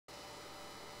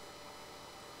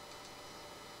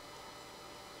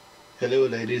Hello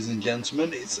ladies and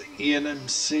gentlemen, it's Ian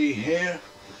MC here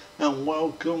and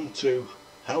welcome to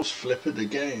House Flipper the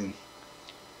game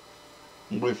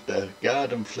with the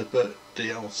Garden Flipper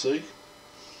DLC.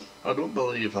 I don't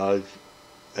believe I've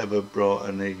ever brought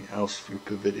any House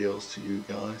Flipper videos to you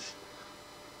guys,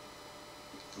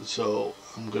 so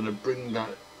I'm going to bring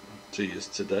that to you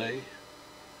today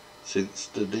since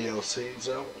the DLC is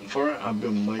out for it. I've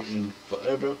been waiting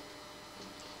forever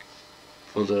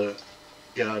for the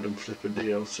Garden Flipper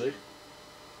DLC.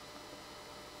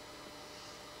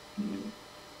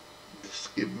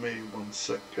 Just give me 1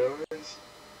 sec, guys.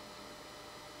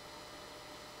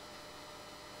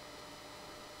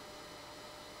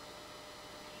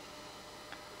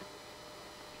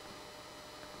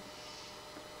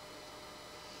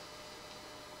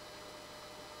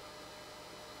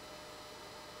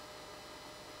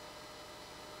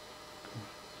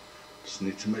 Just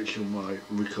need to make sure my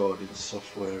recording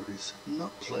software is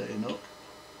not playing up.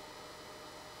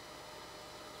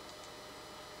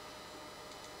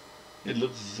 It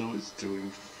looks as though it's doing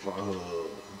fine.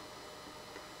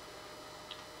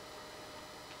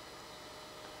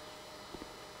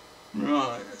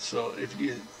 Right, so if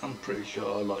you, I'm pretty sure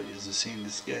a lot of you have seen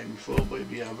this game before, but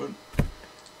if you haven't,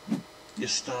 you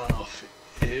start off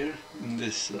here in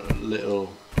this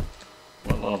little,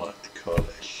 well, I like to call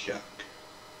it a shack.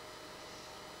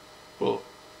 But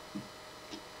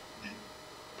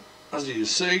as you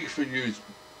see, for you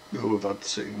who have had to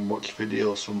sit and watch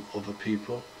videos from other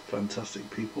people, fantastic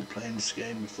people playing this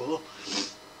game before,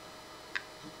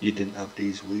 you didn't have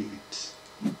these weeds.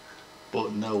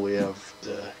 But now we have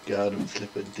the Garden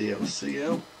Flipper DLC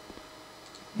out.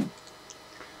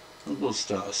 I'm going to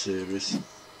start a series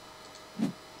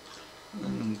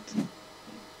and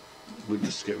we'll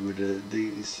just get rid of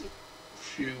these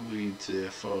few weeds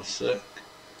here for a sec.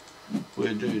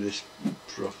 We'll do this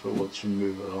proper once we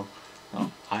move along.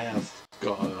 Now, I have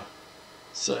got a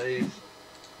save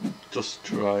just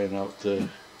trying out the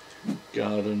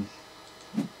Garden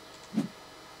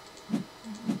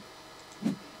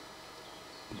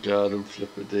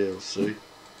Flipper DLC.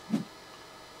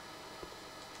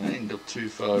 I ain't got too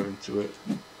far into it,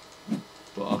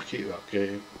 but I'll keep that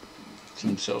game to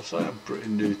myself, so I am pretty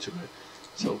new to it.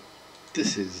 So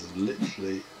this is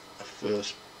literally a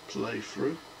first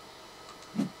playthrough.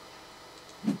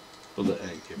 But it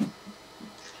ain't.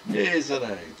 It is an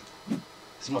aim.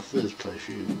 It's my first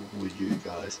playthrough with you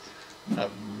guys.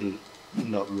 I've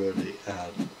not really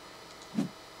had,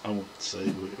 I wouldn't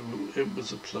say it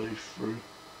was a playthrough.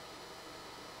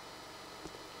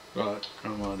 Right,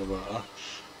 don't mind about that.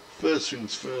 First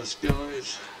things first,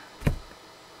 guys.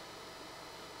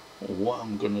 What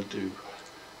I'm gonna do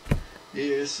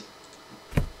is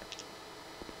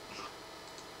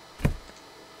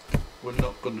we're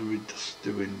not going to be just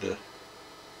doing the,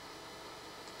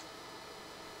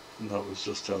 that was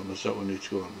just telling us that we need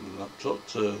to go on the laptop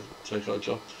to take our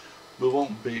job. We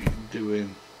won't be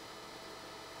doing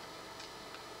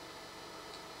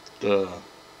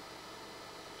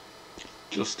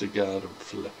just the Garden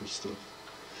Flipper stuff.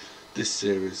 This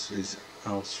series is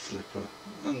House Flipper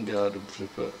and Garden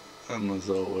Flipper, and as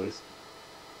always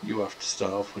you have to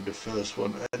start off with the first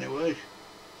one anyway.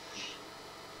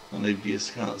 And if you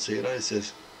just can't see it, it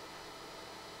says,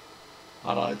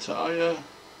 I'd like to hire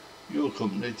your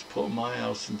company to put my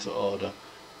house into order.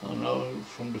 I know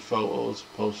from the photos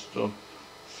posted on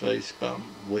Facebook,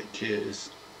 which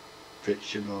is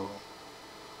fictional,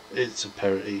 it's a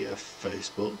parody of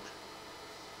Facebook,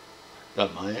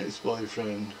 that my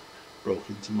ex-boyfriend broke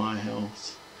into my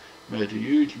house, made a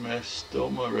huge mess, stole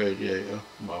my radiator.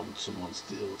 Why would someone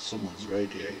steal someone's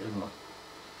radiator?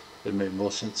 It made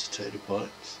more sense to take the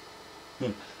pipes.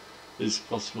 It's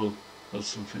possible that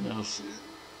something else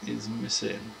is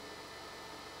missing.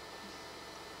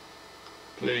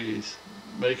 Please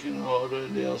make an order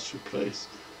in the house replace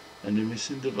any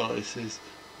missing devices.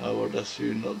 I would ask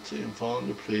you not to inform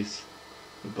the police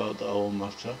about the whole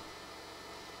matter.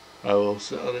 I will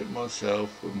settle it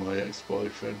myself with my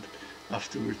ex-boyfriend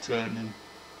after returning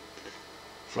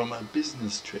from a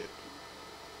business trip.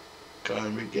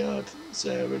 Kind regard,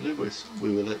 Sarah Lewis.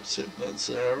 We will accept that,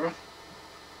 Sarah.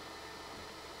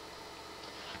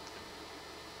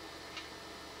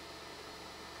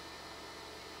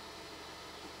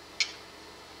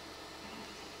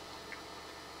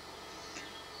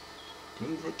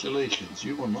 Congratulations,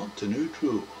 you unlocked a new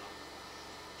tool.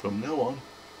 From now on,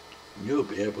 you'll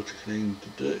be able to clean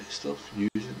the dirty stuff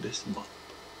using this mop.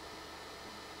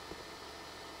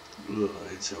 Ugh,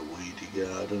 it's a weedy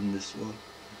garden, this one.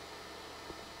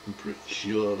 I'm pretty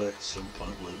sure that at some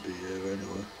point we'll be here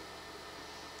anyway.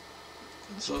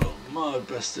 So my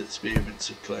best experience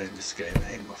of playing this game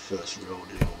ain't my first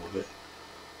rodeo with it.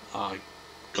 I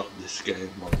got this game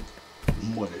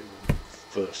when it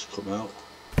first come out.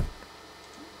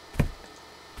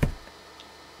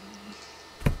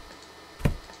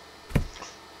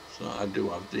 So I do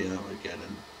have the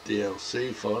Armageddon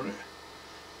DLC for it.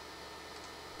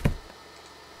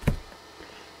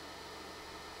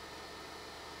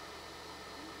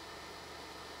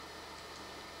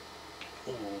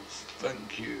 Oh,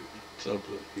 thank you,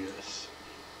 tablet, yes.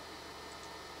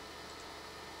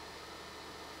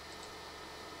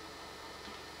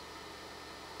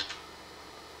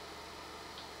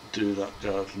 Do that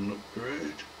garden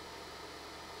upgrade.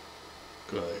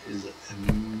 Great, is it a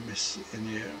miss in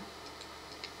here?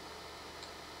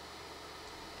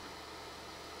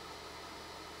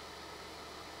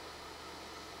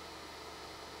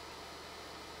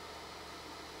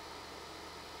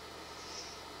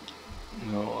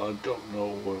 No, I don't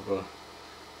know whether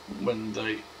when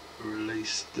they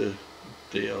released the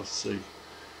DLC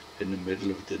in the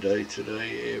middle of the day today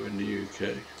here in the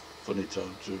UK, funny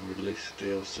time to release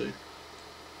DLC,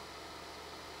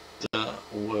 that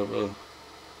whether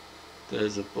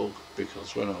there's a bug,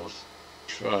 because when I was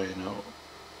trying out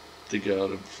the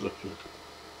garden flipper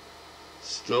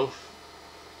stuff,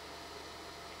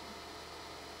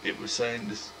 it was saying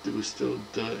there was still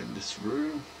dirt in this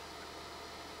room.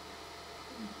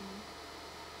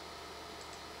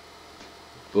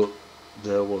 But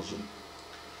there wasn't.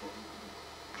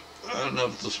 And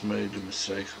I've just made a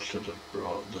mistake. I should have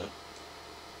brought the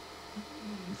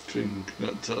thing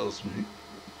that tells me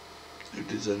if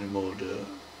there's any more dirt.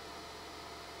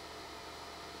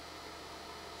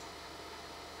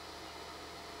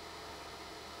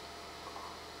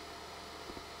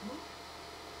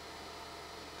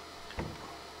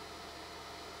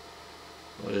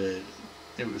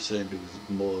 It was saying there was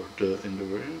more dirt in the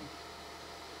room,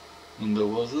 and there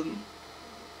wasn't.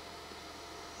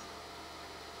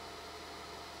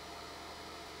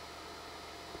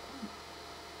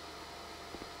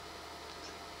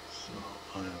 So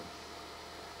I am,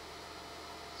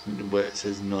 where it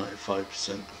says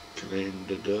 95% clean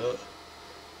the dirt,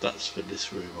 that's for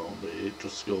this room only. It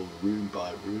just goes room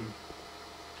by room.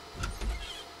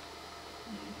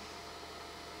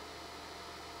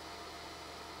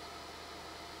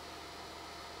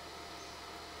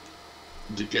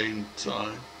 The game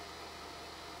time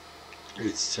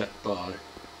is set by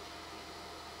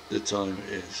the time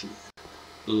it is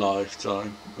live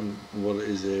time and what it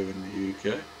is here in the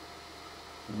UK,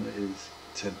 and it is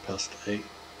 8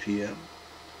 PM.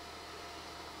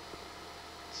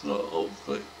 So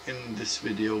hopefully in this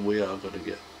video we are going to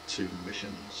get 2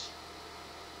 missions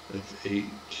of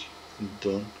each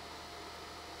done.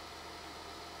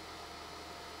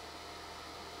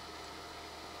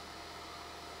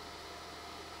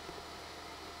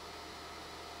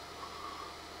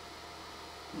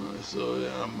 So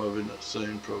yeah, I'm having that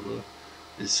same problem.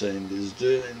 It's saying there's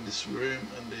dirt in this room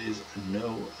and there's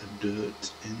no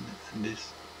dirt in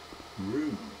this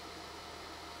room.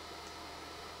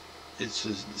 It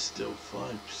says there's still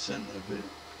 5% of it.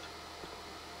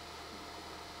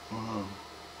 Wow.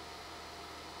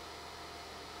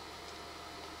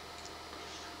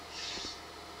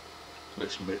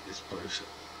 Let's make this place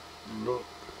look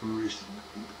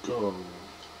go.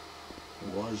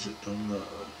 Why has it done that?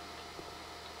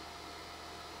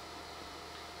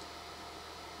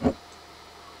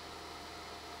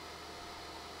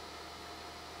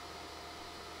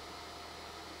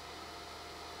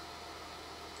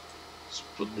 Let's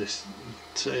put this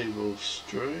table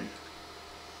straight,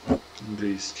 and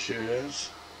these chairs.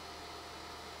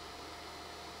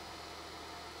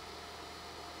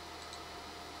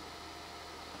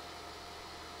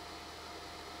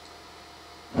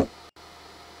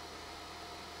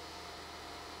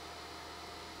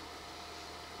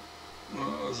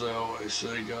 Well, as I always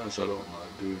say guys, I don't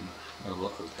like doing a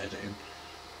lot of editing,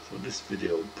 so this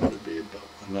video will probably be about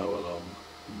an hour long,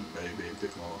 maybe a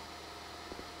bit more.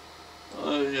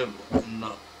 I have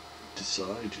not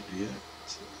decided yet.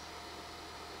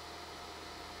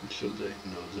 I'm sure they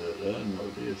know that there, no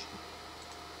it is.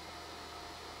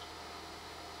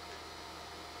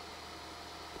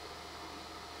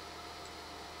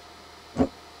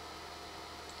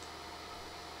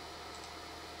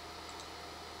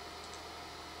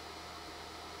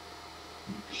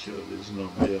 I'm sure there's no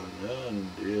behind there and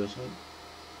there isn't.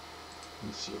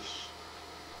 It's just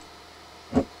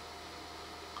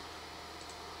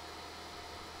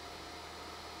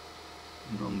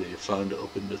normally you find it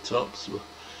up in the tops, but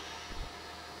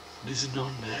there's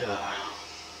none there.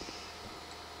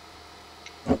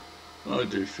 I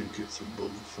do think it's a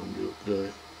bug from the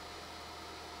update.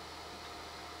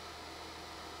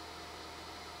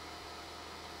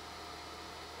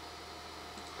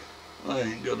 I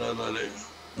ain't gonna let it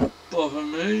bother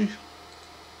me.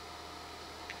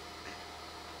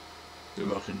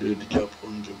 If I can do the job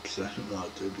 100%, I'll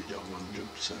do the job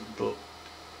 100%. But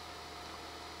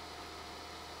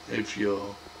if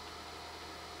you're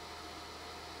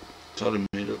telling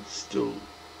me that there's still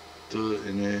dirt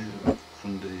in here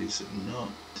and there's not,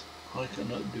 I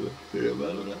cannot do anything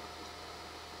about that.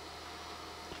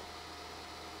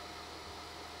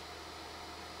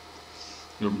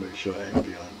 I'll make sure I ain't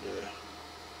behind there.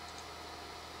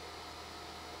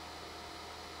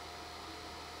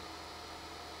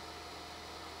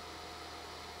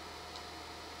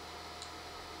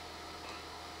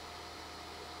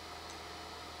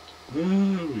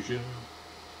 There we go.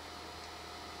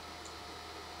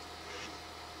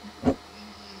 A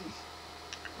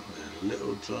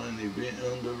little tiny bit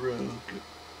on the road.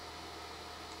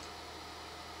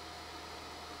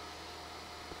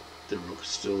 The rug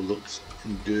still looks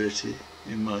dirty,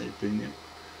 in my opinion.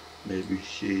 Maybe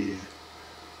she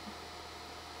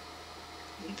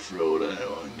throw it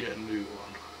out and get a new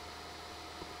one.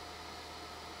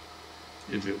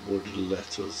 If it would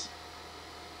let us.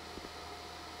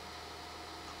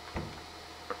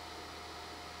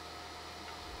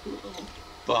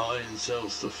 Buy and sell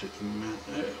stuff at the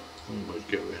minute. I'm going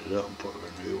to get rid of that and put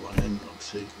a new one in,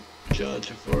 obviously charge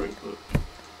her for it, but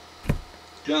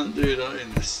can't do that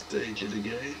in this stage of the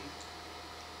game.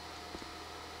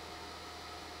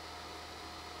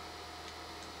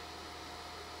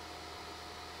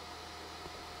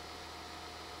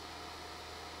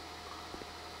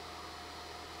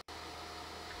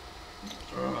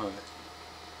 Right,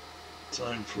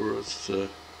 time for us to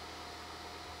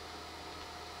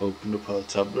open up our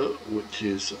tablet, which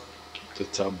is the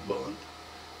tab button.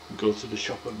 Go to the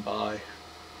shop and buy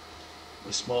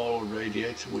a small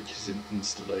radiator, which is in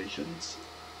installations.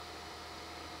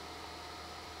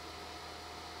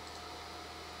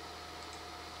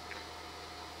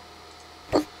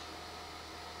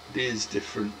 There's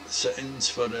different settings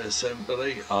for the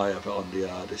assembly. I have it on the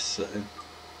hardest setting,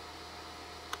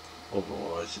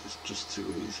 otherwise it's just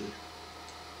too easy.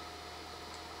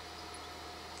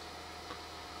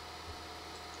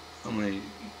 I mean,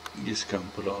 you just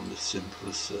can't put it on the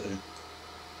simplest setting.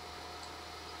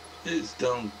 It's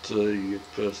down to your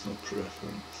personal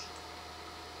preference.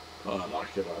 I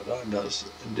like it like that, and that's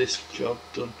this job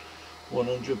done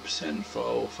 100%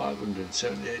 for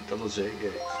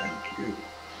 $578.88. Thank you.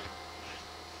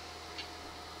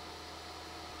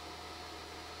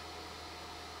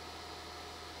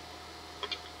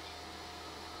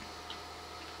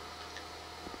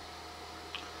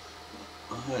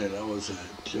 Hey, that was a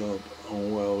job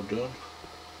well done.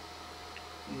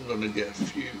 I'm gonna get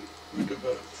rid of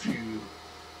a few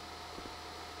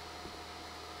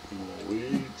more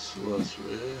weeds whilst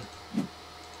we're here.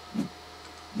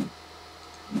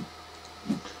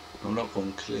 I'm not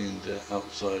going to clean the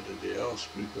outside of the house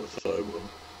because I will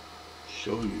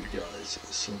show you guys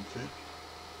something.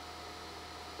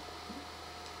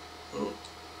 Oh.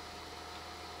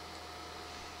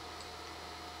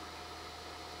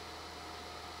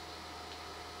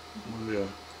 We are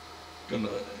gonna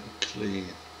clean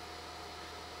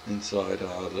inside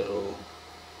our little,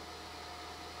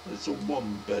 it's a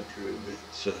one bedroom,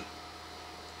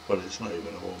 but it's not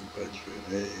even a one bedroom,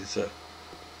 it's a,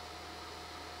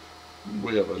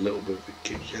 we have a little bit of a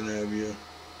kitchen area,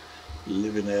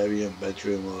 living area and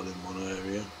bedroom all in one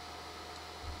area.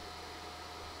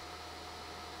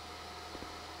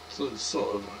 So it's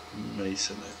sort of a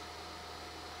masonry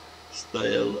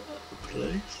style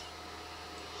place.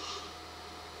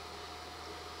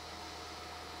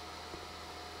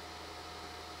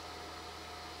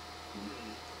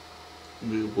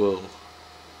 We will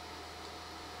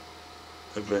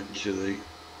eventually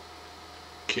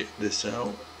kit this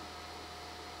out,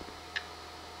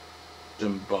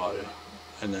 then buy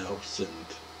an house and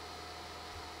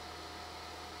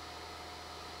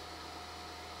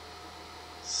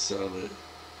sell it.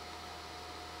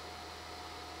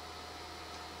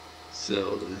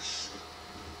 Sell this.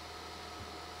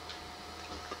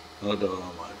 I don't know,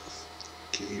 I might just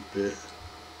keep it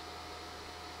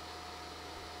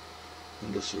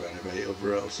and just renovate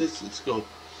other houses. Let's go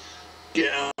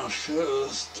get our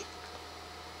first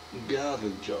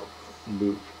garden job.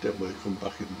 Then we'll come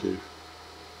back and do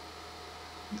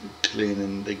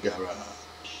cleaning the garage.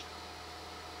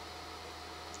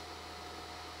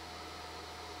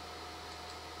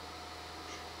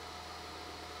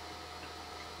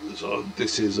 So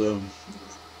this is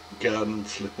garden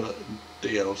flipper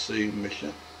DLC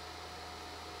mission.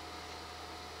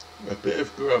 A bit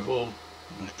of gravel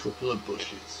and a couple of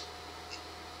bushes.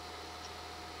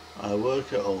 I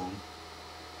work at home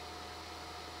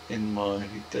in my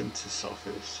dentist's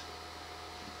office.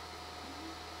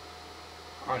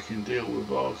 I can deal with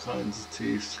all kinds of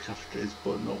teeth, cavities,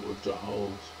 but not with the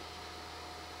holes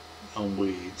and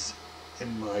weeds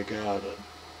in my garden.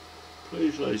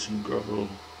 Please lay some gravel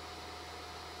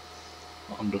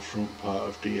on the front part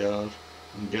of the yard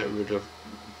and get rid of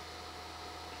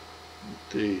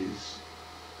these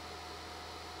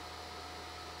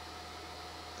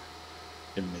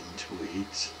immense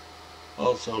weeds.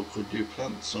 Also, could you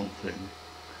plant something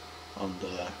on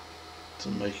there to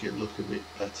make it look a bit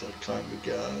better? Kind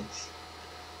regards.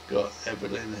 Got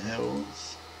Evelyn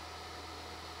Hills.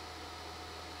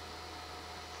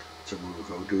 So we'll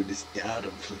go do this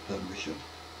garden flipper mission.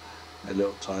 A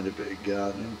little tiny bit of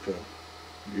gardening for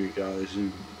you guys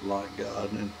who like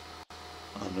gardening.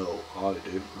 I know I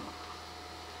do.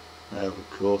 I have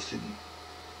a course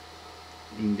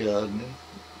in gardening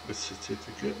with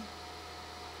certificate.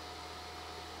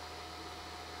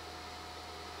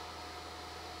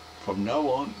 From now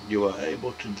on, you are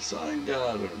able to design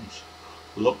gardens.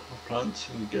 Look for plants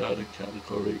in the garden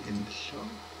category in the shop.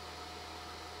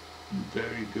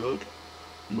 Very good.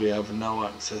 We have no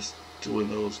access to a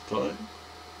nose pipe,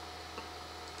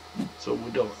 so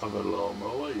we don't have a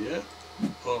lawnmower yet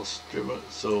or strimmer,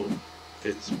 so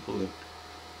it's pulling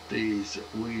these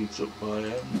weeds up by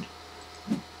hand.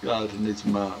 Garden is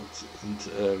marked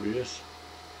into areas,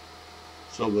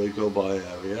 so we go by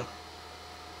area.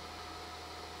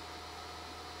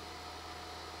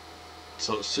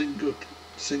 So single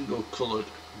coloured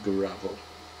gravel.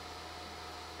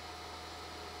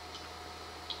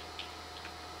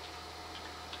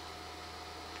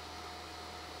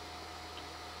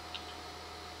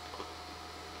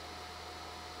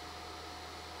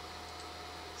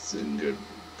 Single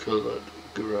coloured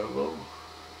gravel,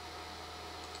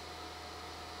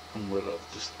 and we'll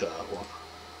have to start one.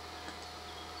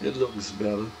 It looks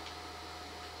better.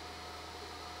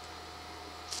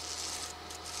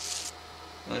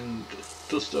 And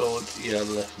just hold your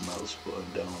left mouse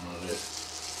button down on it.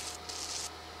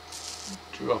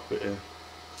 Drop it in.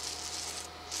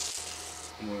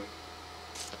 Right.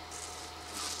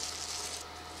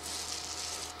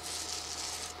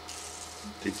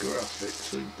 The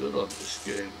graphics are good on this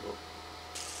game, but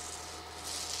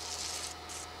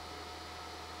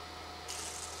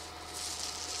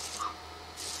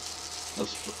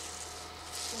that's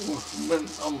when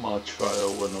on my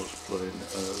trial when I was playing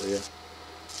it earlier,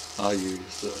 I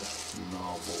used a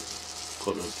normal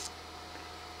coloured,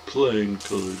 plain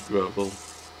coloured gravel,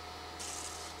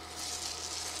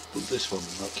 but this one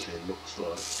actually looks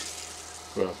like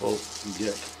gravel,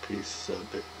 yet the pieces are a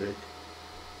bit big.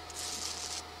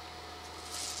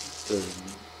 The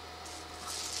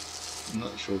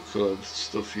natural coloured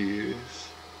stuff you use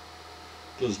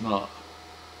does not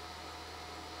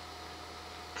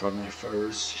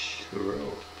coniferous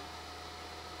shrub.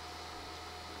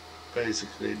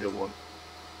 Basically they want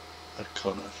a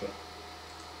conifer.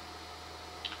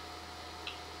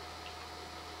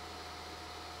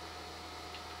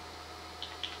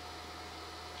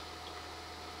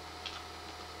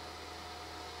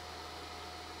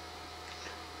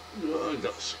 I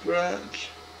got a scratch.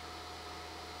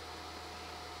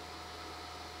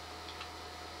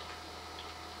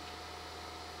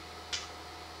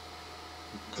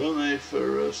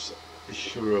 Coniferous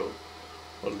shrub.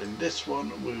 Well, in this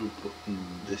one we will put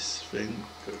this thing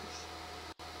first.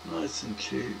 Nice and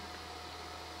cheap.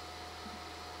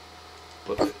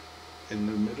 Put it in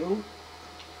the middle.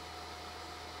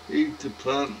 Either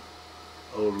plant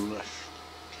or left.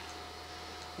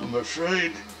 I'm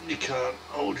afraid you can't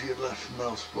hold your left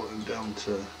mouse button down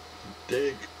to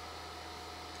dig.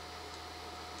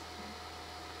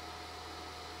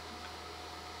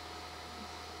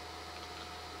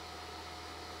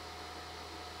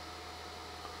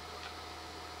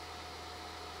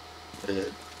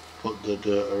 Put the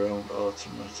dirt around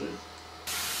automatic.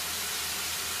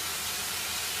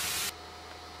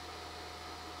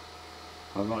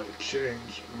 I might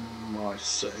change my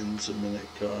settings a minute,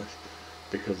 guys,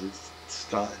 because it's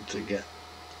starting to get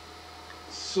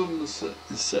some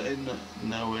setting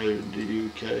now here in the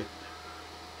UK,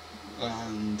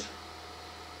 and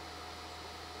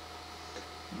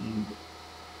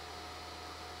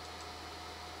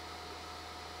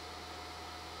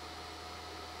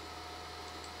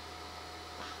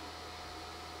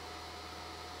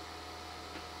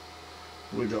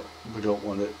we don't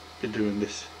want to be doing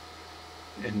this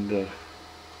in the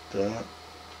dirt.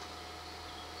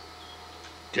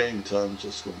 game time,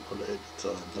 just going to put it at the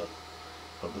time that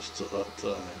I just took that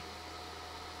time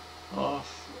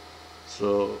off.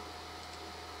 So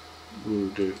we'll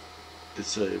do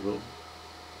disable.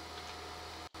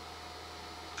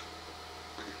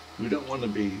 We don't want to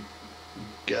be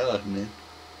gardening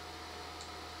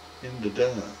in the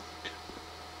dark.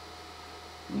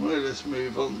 Well, let's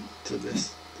move on to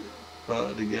this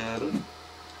part of the garden.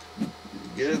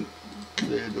 Again,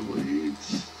 clear the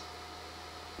weeds.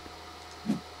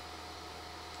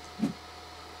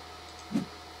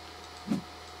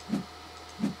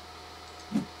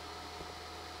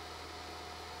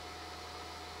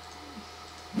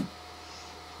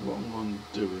 What I'm going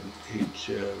to do in each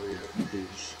area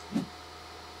is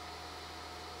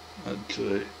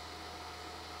actually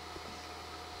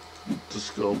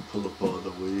just go and pull up all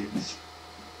the weeds,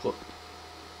 put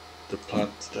the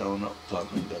plants down, not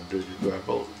planting them, do the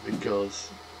gravel, because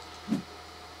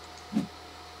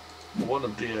one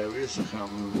of the areas, I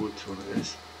can't remember which one it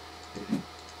is,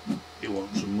 it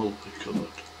wants a multicoloured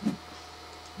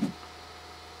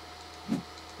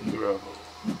gravel.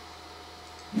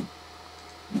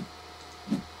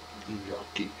 And you gotta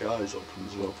keep your eyes open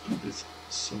as well, because there's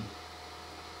some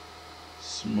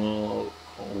small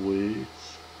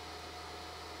weeds.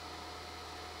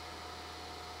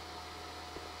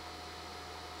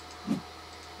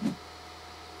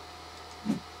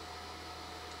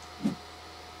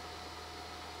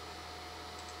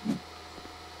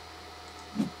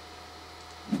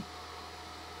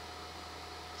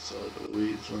 So the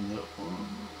weeds on that one.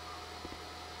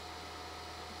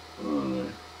 Oh,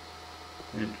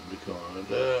 into the corner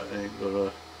there, ain't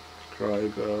gonna cry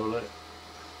about it.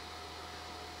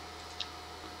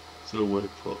 So we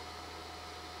put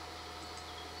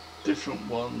different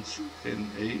ones in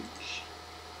each.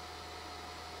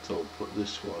 So I'll put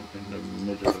this one in the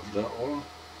middle of that one.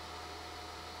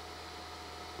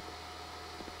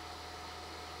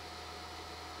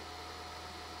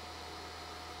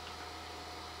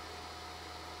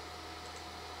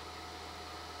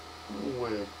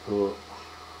 We'll put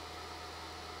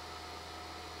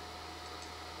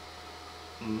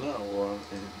that one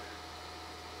in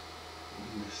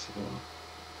this one.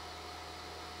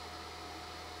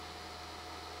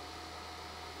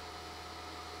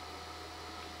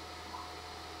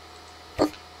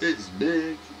 It's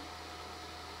big.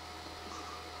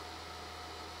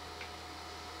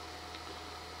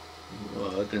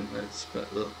 Well, I didn't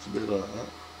expect that to be like that.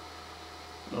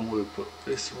 And we'll put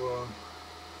this one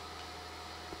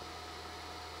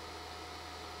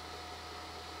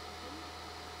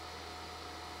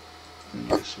and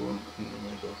this one in the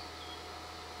middle.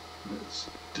 Let's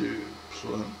do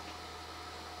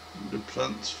the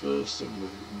plants first, and we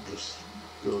can just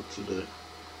go to the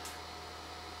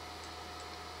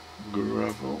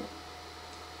gravel.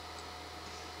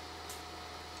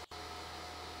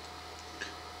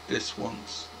 This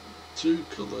one's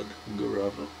 2-coloured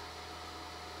gravel.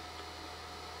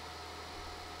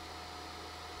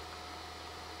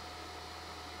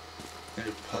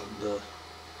 You pat the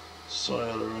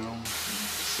soil around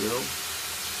still.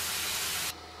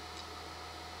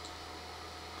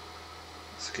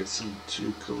 Let's get some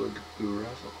 2-coloured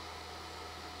gravel.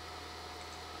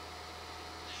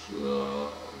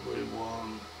 So we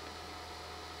want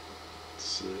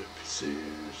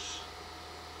surfaces.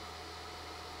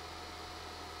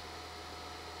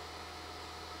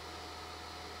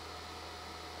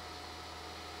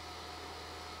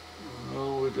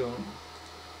 No, we don't.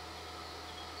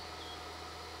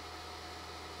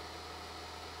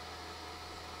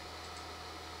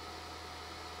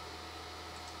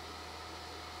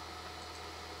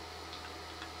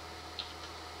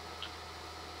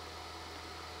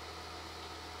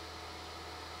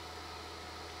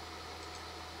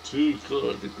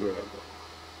 Two-coloured gravel.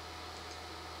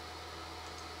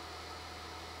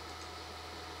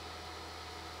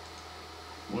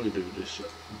 We do this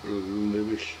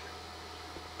bluish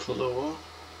colour one.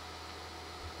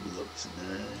 Looks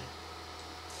nice.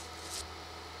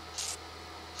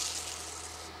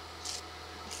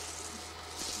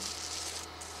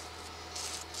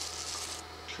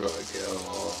 Try to get it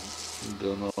all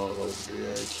done all over the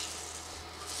edge.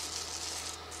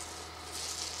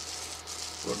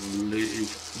 But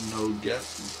leave no gap.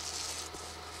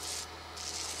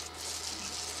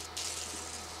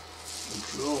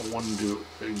 If you don't want to do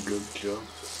a good job,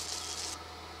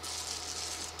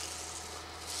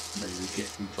 maybe get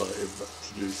invited back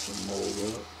to do some more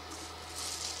work.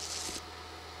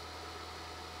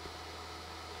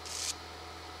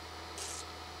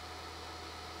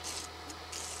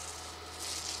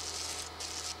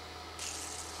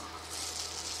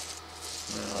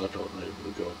 I don't need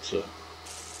to go to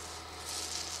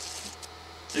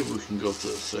if we can go to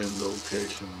the same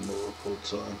location multiple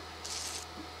times.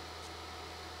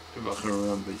 If I can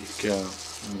remember, you can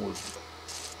with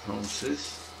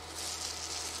houses.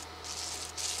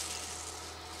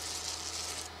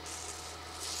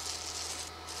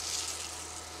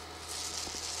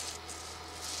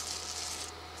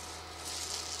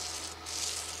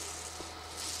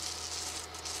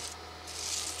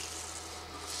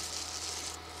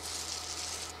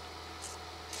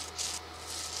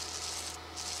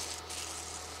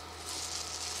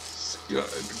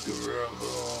 Scattered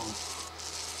gravel.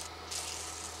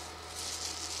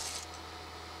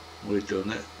 We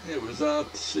done it. It was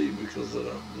hard to see because of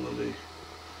that bloody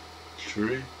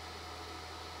tree.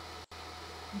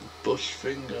 Bush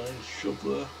thing, guys, shove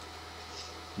there.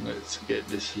 Let's get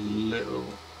this little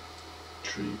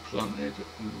tree planted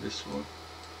in this one.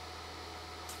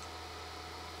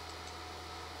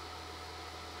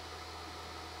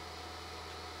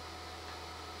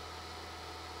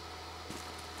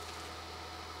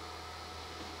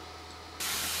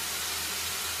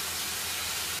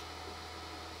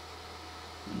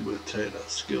 We'll take that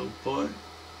skill point.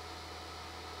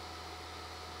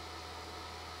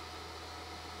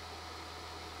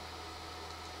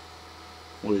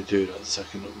 We do that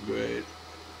second upgrade.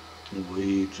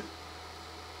 Weed.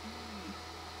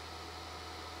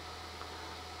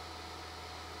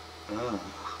 And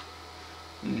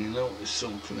you notice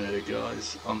something here,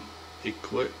 guys, on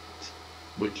equipped,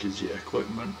 which is your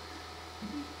equipment.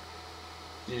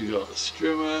 You got a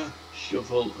strimmer,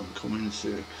 shovel, and coming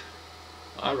soon.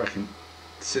 I reckon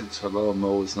since the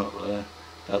lawnmower's not there,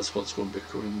 that's what's going to be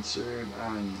coming soon,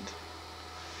 and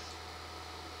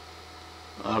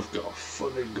I've got a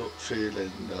funny gut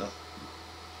feeling that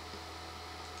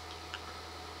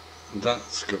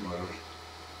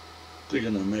they're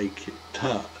gonna make it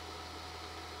that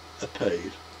a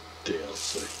paid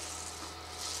DLC,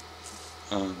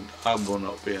 and I will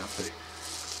not be happy,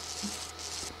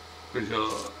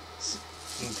 because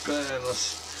in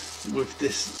fairness, with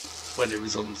this, when it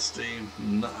was on Steam,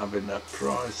 not having that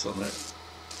price on it,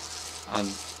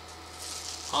 and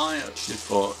I actually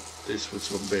thought this was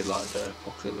going to be like the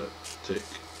apocalyptic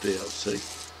DLC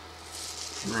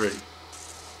free,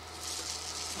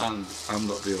 and I'm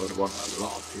not the only one. A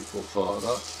lot of people thought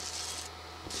that,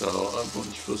 so a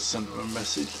bunch of us sent them a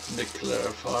message to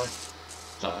clarify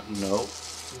that no,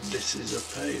 this is a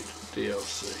paid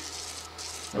DLC.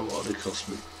 It would only cost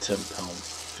me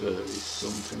 £10.30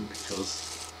 something, because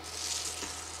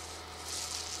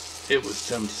it was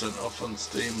 10% off on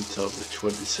Steam until the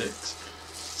 26th.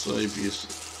 So if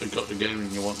you've got the game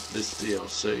and you want this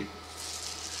DLC,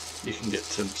 you can get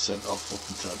 10% off up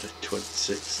until the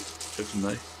 26th of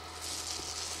May.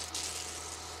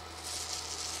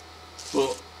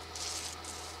 But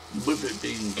with it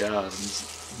being gardens,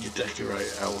 you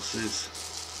decorate houses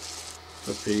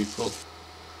for people.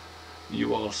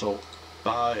 You also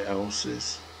buy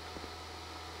houses,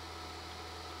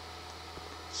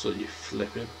 so you're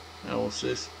flipping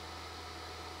houses.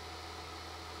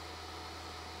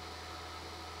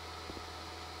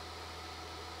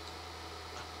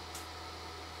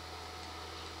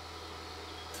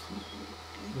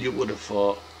 You would have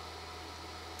thought,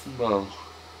 well,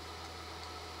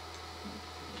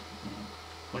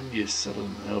 when you're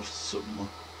selling a house to someone,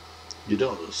 you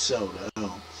don't just sell the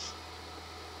house.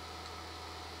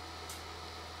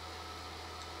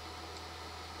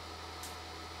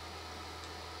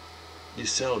 You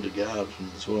sell the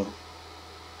garden as well.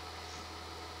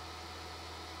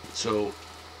 So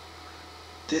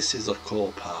this is a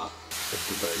core part of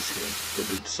the base game, but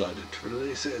they decided to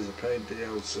release it as a paid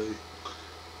DLC.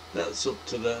 That's up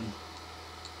to them,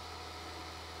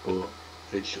 but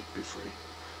it should be free.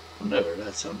 But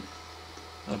nevertheless,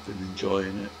 I've been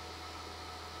enjoying it.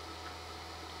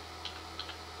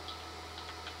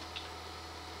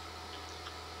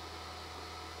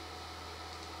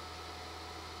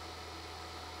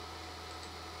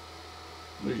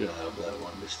 We're gonna have that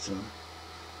one this time,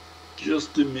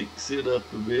 just to mix it up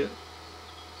a bit.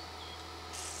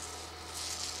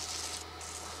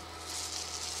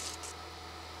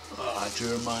 To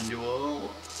remind you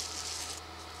all,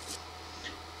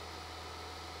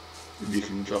 if you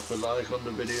can drop a like on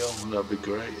the video, that'd be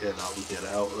great. Yeah, that will get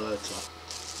out there to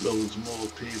loads more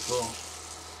people.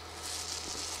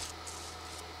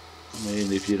 I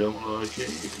mean, if you don't like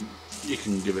it, you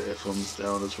can give it a thumbs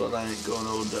down as well. I ain't going to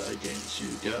hold that against you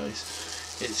guys.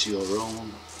 It's your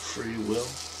own free will.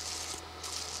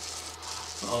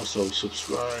 Also,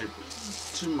 subscribe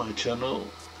to my channel.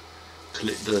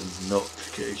 Click the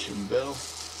notification bell,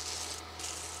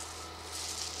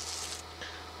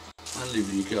 and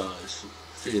leave you guys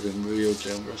feeling real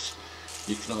generous.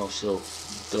 You can also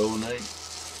donate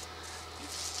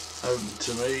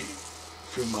to me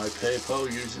through my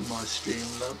PayPal using my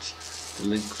Streamlabs. The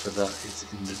link for that is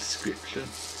in the description.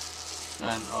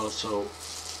 And also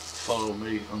follow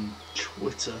me on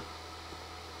Twitter,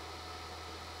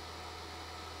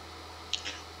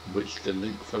 which the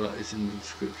link for that is in the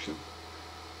description.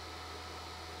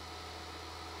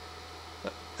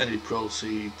 Any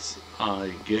proceeds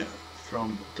I get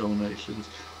from donations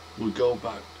will go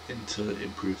back into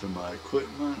improving my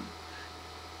equipment,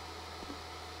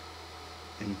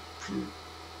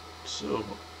 so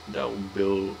that will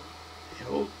build,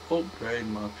 upgrade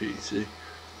my PC,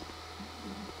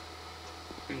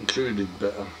 including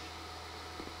better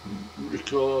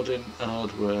recording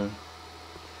hardware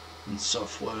and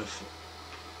software,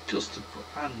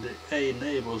 and it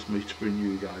enables me to bring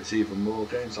you guys even more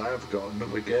games. I have got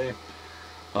another game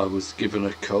I was given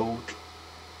a code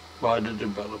by the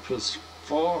developers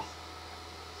for.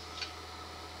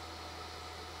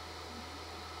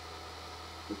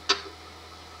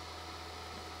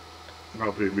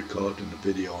 I'll be recording a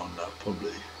video on that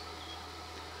probably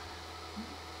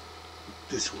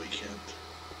this weekend.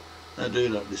 I'll do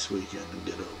that this weekend and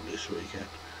get over this weekend.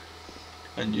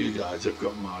 And you guys have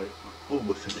got my,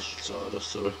 we're finished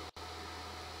Stardust, sorry.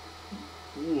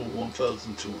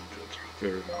 1,200,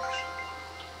 very nice.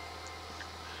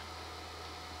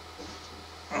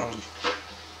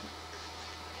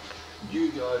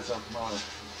 You guys have my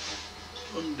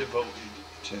undevoted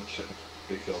attention,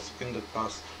 because in the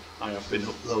past I have been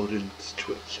uploading to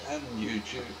Twitch and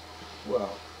YouTube,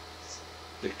 well,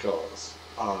 because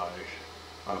I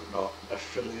am not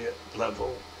affiliate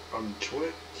level on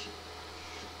Twitch.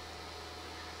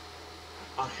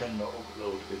 I cannot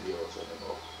upload videos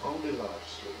anymore, only live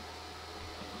stream.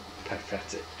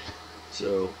 Pathetic.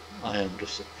 So I am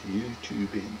just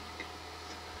YouTubing,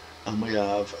 and we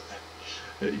have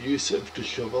use of the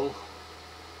shovel,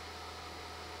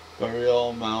 bury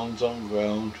all mounds on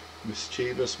ground,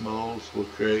 mischievous moles will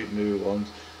create new ones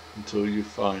until you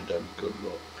find them, good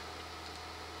luck.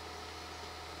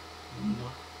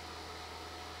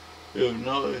 You've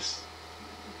noticed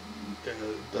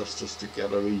that's just a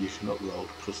gallery, you can upload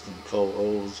custom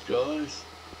photos, guys.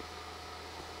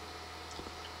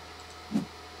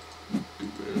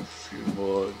 Give it a few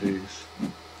more of these.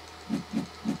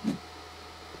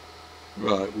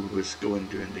 Right, we was going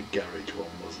doing the garage one,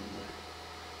 wasn't we?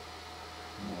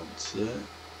 That's it.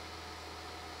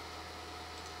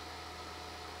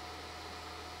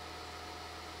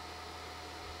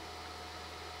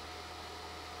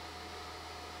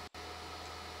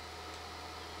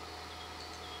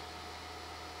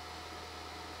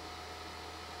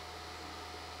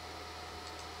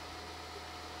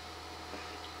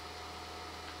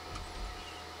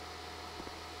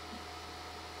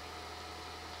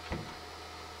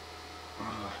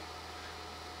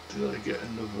 Did I get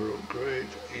another upgrade?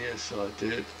 Yes, I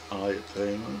did. Higher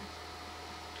payment,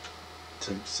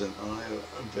 10% higher,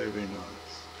 and very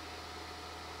nice.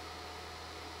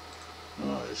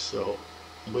 Alright, so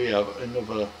we have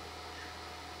another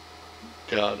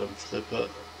garden flipper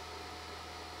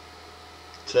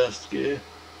test gear,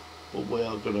 but we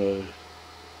are gonna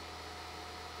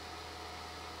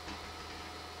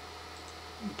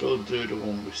go do the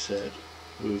one we said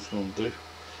we was gonna do.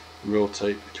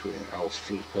 Rotate between house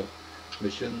flipper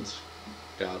missions,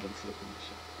 garden flipper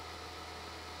mission.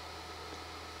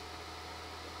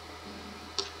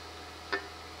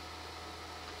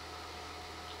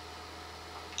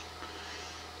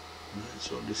 Right,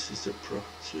 so this is the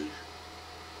property.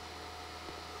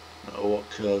 Now what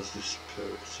cars this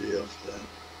property of then?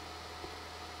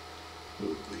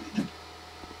 We'll read.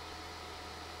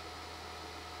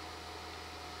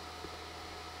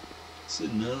 It's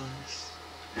nice.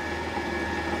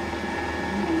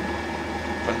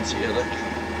 Fancy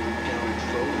electric garage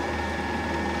phone.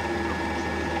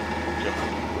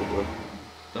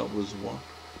 That was one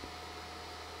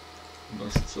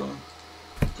last time.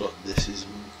 God, this is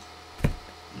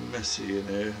messy in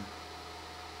here.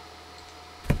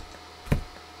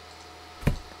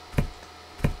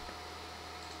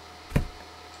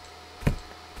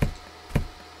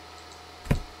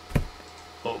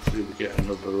 Hopefully we get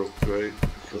another upgrade,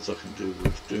 because I can do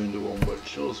with doing the one where it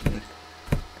shows me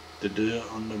the dirt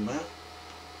on the map.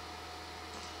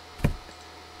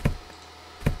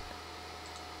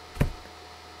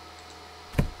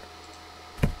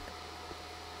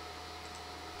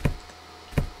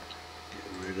 Get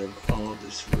rid of all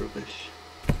this rubbish.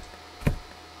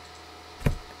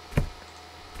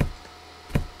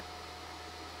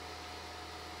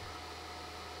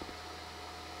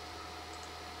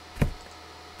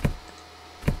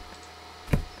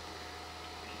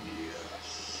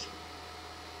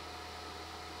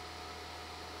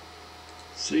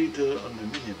 see dirt on the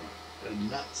mini-map, and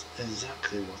that's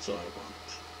exactly what I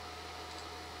want.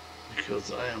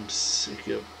 Because I am sick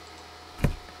of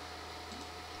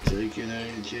taking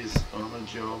ages on a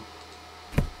job,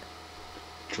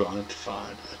 trying to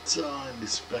find a tiny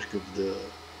speck of dirt.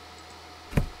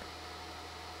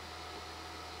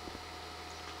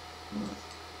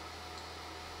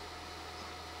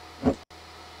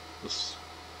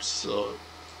 So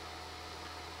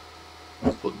I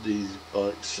put these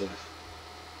bikes a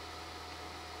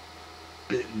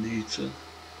bit neater.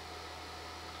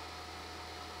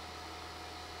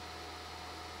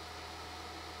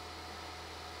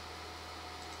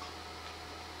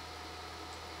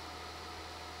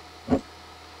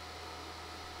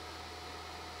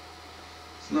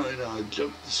 It's not in our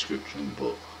job description,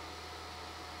 but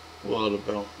what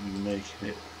about making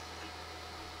it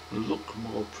look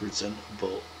more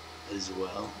presentable as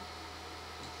well?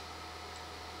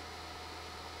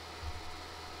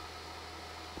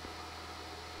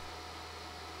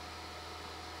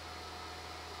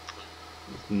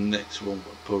 The next one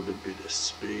would probably be the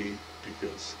speed,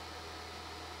 because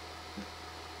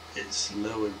it's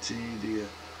slow and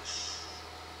tedious.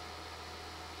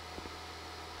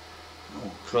 I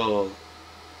won't call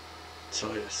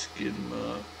tyre skid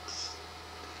marks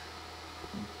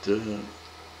dirt,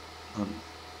 and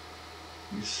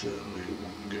you certainly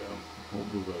won't get them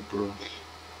up with a brush.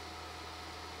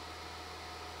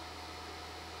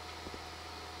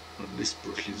 And this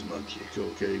brush is magic,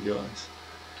 okay guys?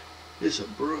 It's a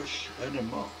brush and a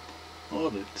mop all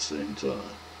at the same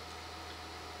time.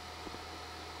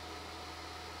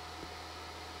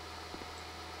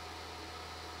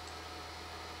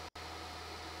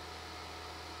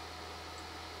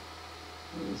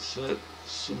 As I said,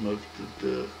 some of the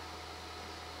dirt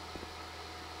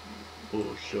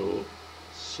will show up,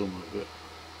 some of it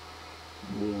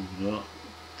will not.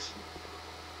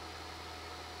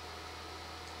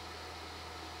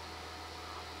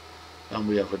 And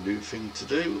we have a new thing to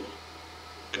do,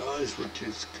 guys, which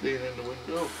is cleaning the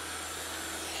window.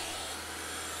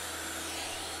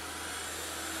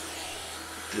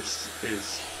 This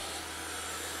is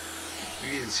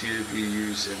easier if you're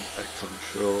using a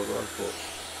controller, but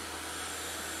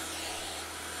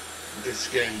this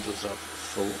game does have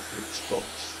full Xbox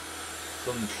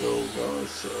control, guys,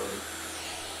 so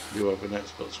you have an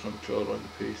Xbox controller on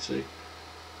the PC.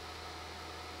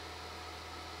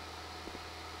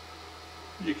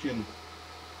 You can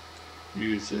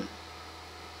use it,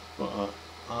 but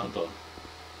I don't.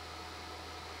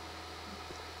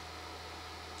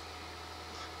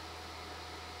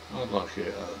 I like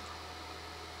it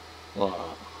like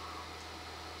that.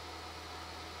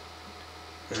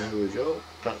 There we go,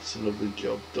 that's another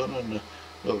job done, and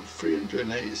another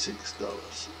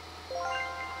 $386.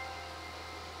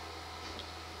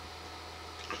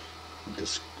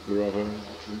 Just grab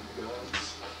everything, guys.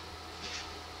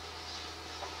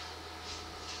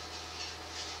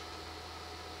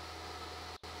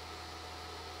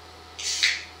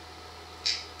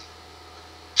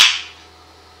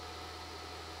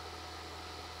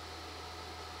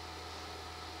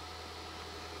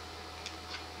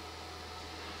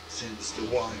 Since the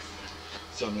wife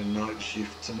is on a night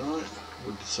shift tonight,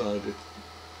 we decided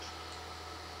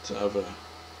to have a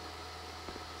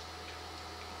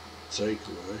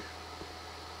takeaway.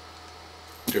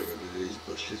 Get rid of these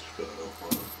bushes, we've got enough on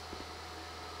them.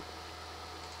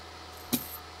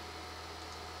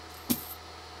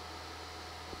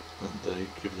 And they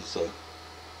give us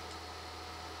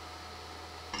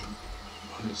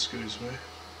excuse me,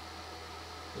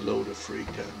 a load of free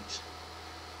cans.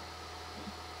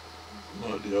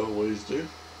 Like they always do.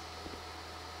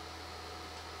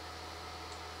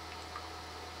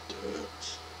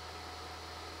 Dirt.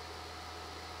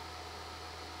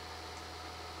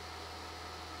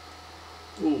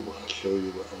 Oh, I'll show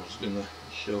you what I was gonna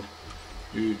show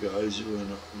you guys who are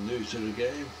not new to the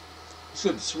game.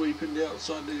 Instead of sweeping the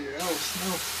outside of your house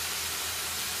now,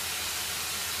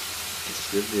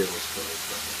 just get the house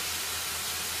closed.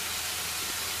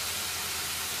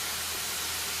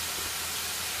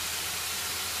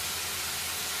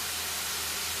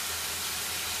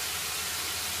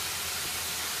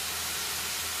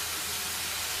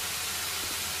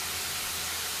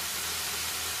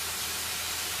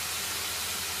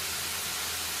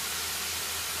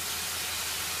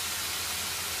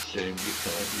 Shame you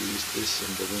can't use this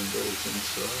and the windows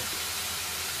inside.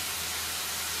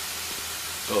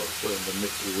 Oh, putting the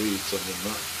Mickey weeds on the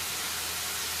map.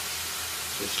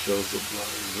 This shows up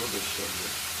like rubbish on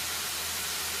it.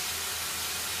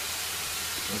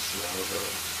 That's rather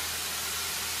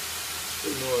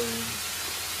annoying.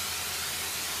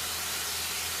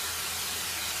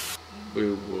 we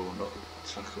will not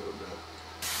tackle the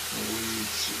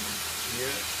weeds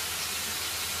yet.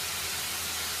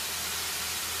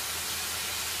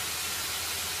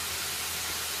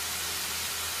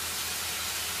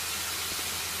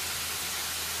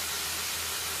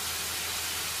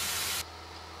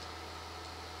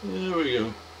 There we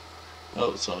go.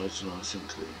 Outside's nice and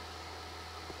clean.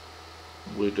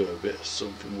 We'll do a bit of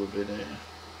something with it here.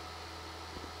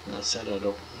 And I said I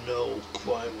don't know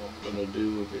quite what I'm going to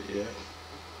do with it yet.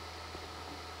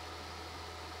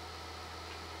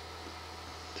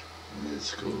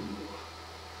 It's cool.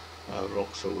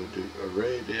 Also we do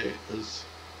radiators.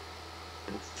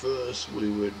 But first we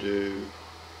would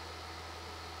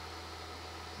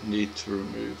need to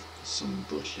remove some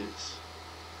bushes.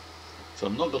 So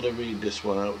I'm not going to read this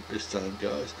one out this time,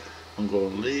 guys. I'm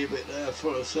going to leave it there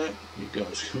for a sec. You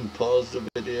guys can pause the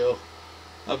video,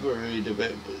 have a read of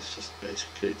it, but it's just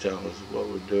basically telling us what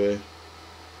we're doing.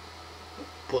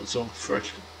 Put some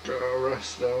fresh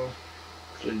grass down,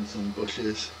 clean some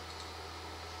bushes,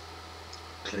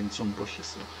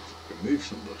 remove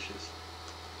some bushes.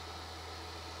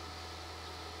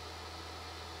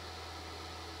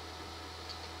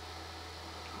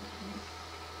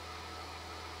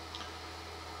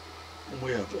 And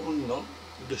we have unlocked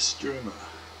the strimmer.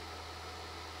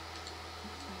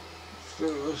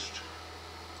 First,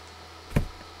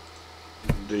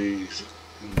 these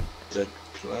dead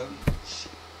plants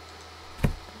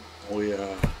we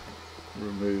are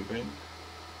removing.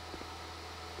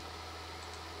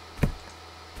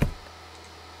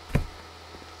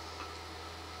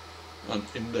 And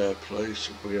in their place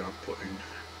we are putting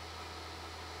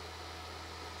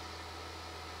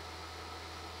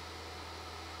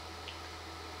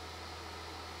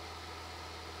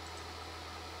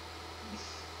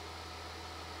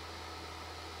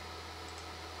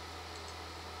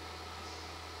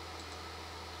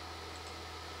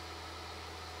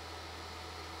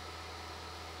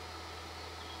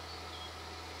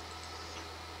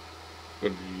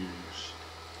going to use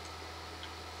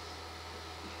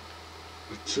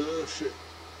the turf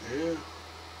here.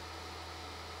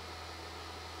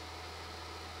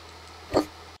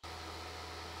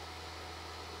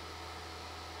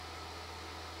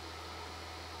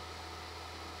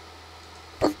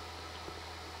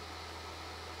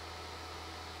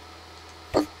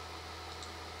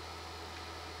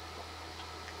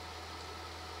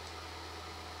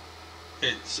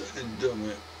 It's done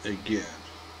it again.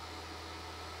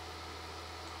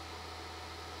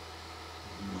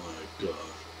 My God,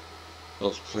 I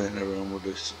was playing around with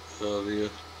this earlier,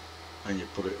 and you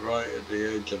put it right at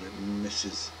the edge and it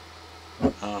misses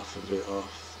half of it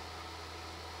off.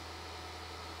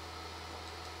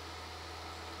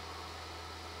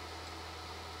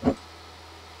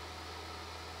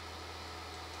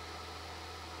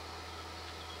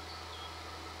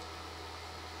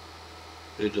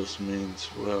 It just means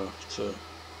we'll have to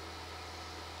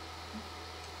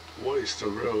waste a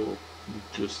row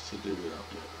just to do that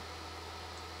bit.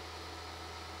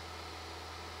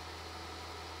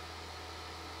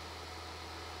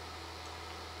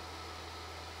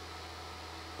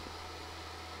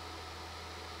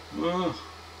 Well,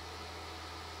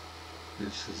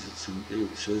 it says it's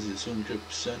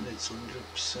 100%, it's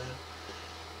 100%.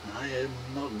 I am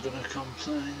not gonna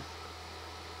complain.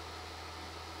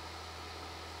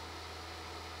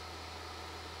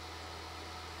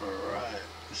 Alright,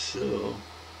 so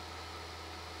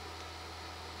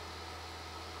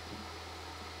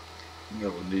now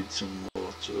we need some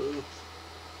water.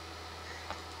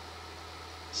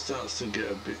 Starts to get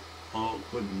a bit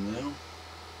awkward now.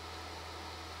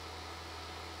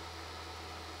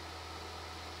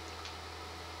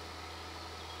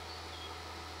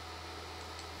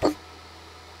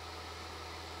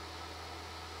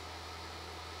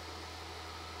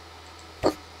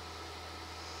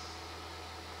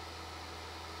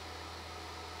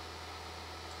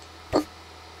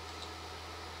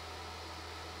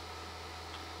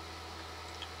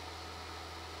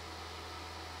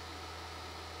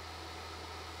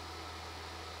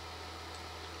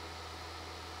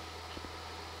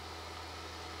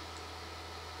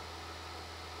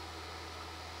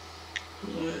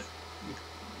 Right.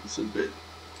 It's a bit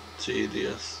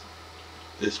tedious,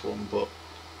 this one, but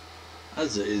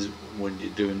as it is when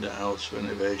you're doing the house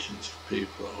renovations for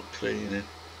people or cleaning,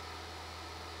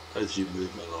 as you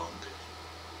move along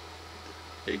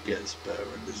it gets better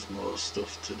and there's more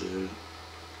stuff to do.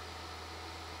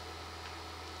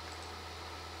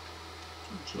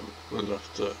 So we'll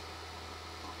have to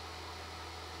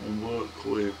work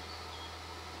with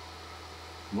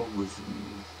what we've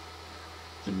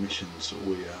the missions that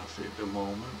we have at the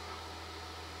moment.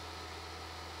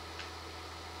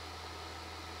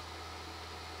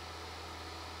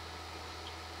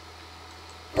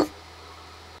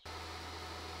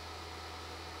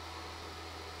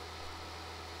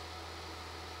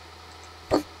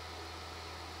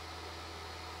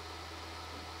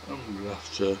 I'm gonna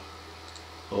have to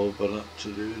overlap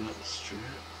to do that straight.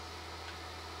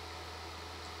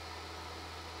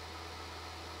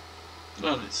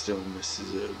 And it still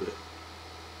misses it a bit.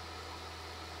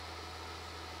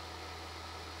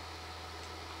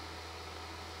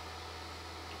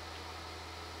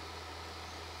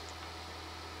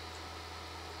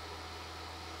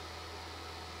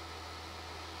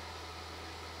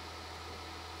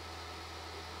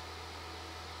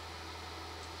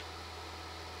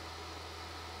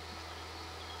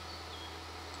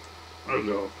 I've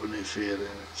got a funny feeling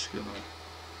it's gonna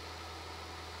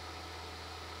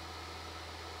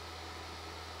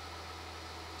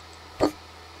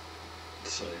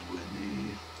say we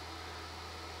need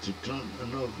to plant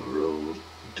another road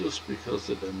just because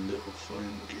of them little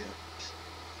fine gaps.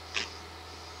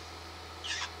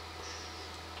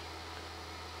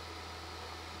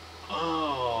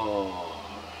 Oh,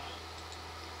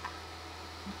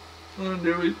 I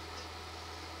knew it.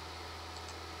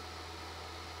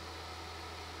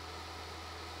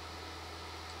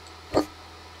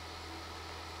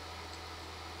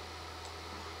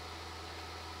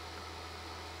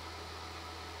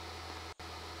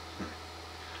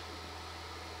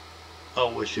 I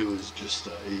wish it was just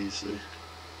that easy.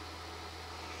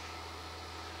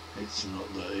 It's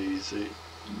not that easy.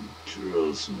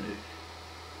 Trust me.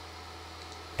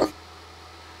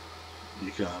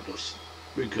 You can't just,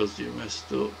 because you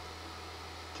messed up,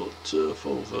 put turf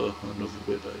over another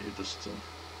bit that you just done.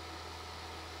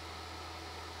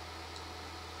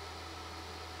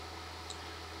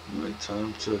 Right,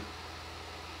 time to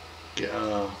get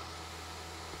our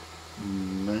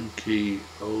manky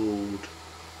old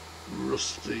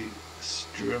rusty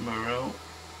strimmer out.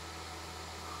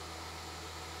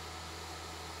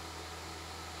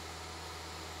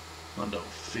 I don't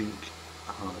think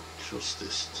I trust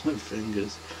this thing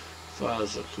as far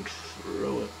as I could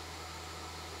throw it.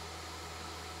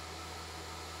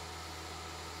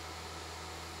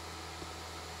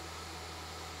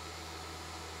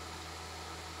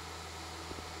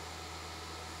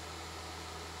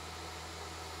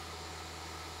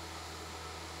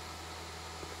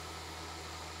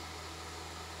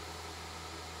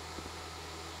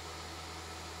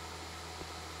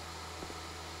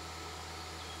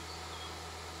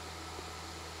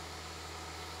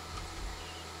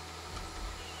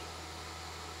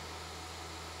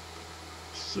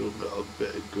 Still got a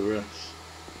bit of grass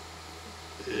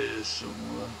here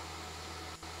somewhere.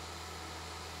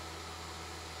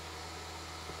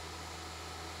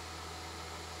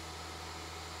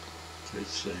 It's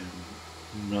saying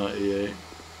 98.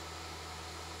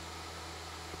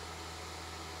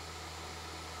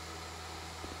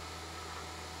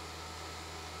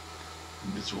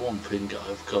 There's one thing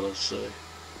I've got to say.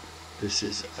 This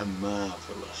is a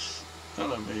marvellous,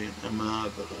 and I mean a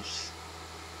marvellous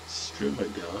strimmer,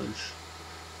 guys,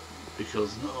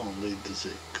 because not only does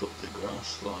it cut the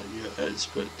grass like you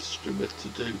expect a strimmer to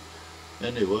do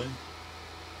anyway,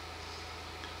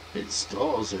 it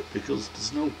stores it because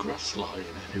there's no grass lying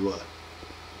anywhere.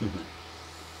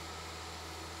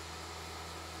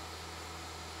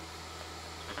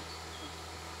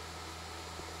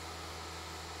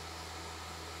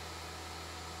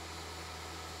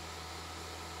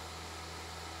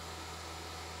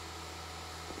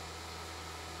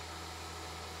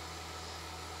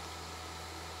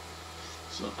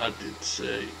 So I did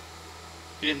say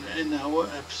in our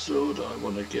episode I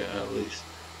want to get at least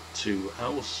 2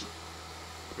 house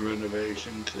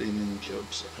renovation cleaning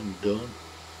jobs done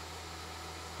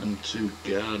and 2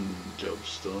 garden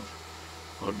jobs done.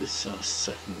 Oh, this is our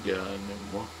second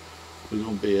gardening one. We're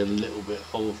going to be a little bit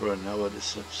over an hour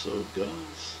this episode,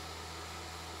 guys.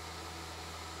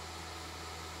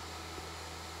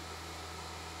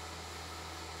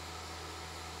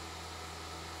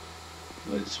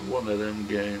 It's one of them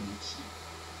games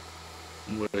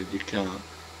where you can't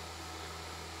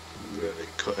really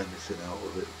cut anything out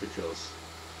of it because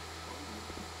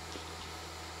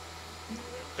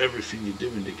everything you do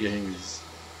in the game is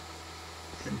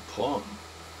important.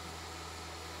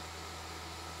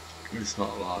 It's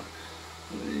not like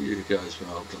you guys when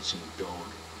I've done some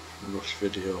gold rush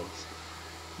videos,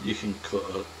 you can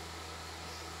cut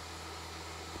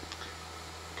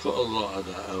a lot of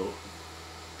that out.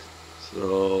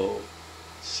 So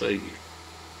say you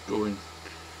going,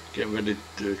 get ready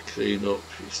to clean up,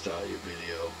 you start your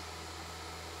video,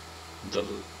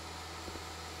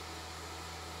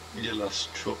 your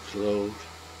last truckload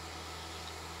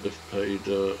of pay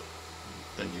dirt,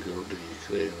 then you go do your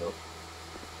clean up.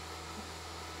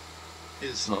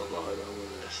 It's not like that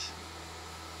with this.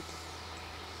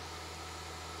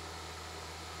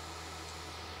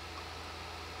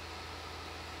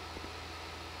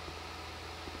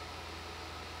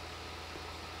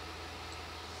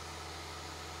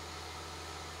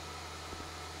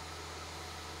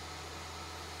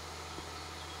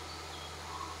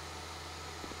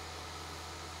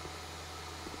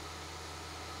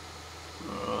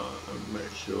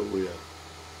 sure we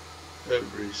have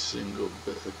every single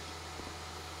bit of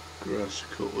grass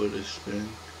cut with this thing.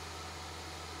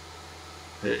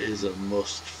 It is a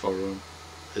must for them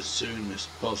as soon as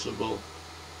possible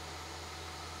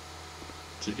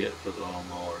to get the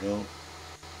lawnmower out.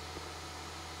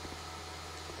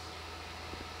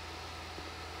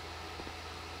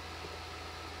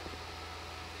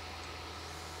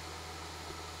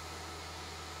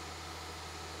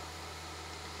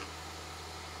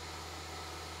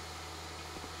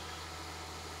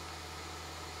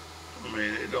 I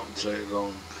mean, it don't take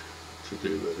long to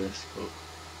do with this, but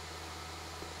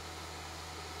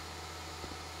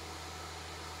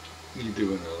you're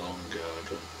doing a long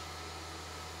garden.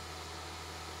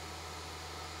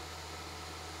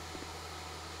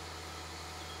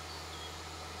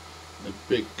 A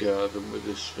big garden with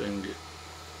this thing,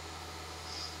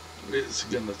 it's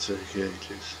gonna take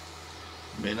ages.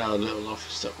 I mean, our little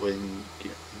office that we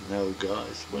get now,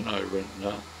 guys, when I rent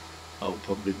that, I'll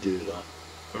probably do that.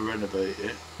 I'll renovate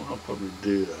it, I'll probably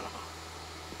do that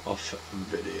off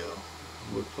video.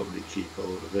 We'll probably keep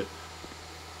hold of it.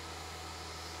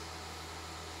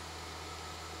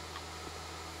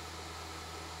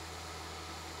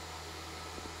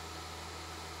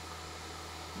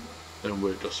 Then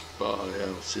we'll just buy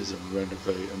houses and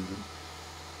renovate them and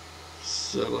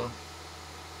sell them.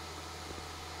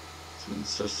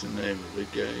 Since that's the name of the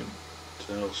game, it's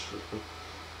house flipper.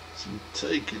 So I'm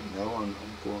taking now and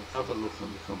I'm going to have a look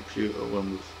on the computer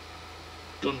when we've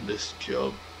done this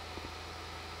job.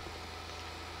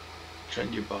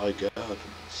 Can you buy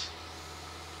gardens?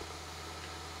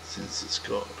 Since it's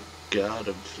got a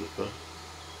garden flipper,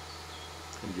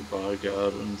 can you buy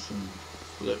gardens and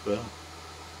flipper?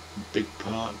 Big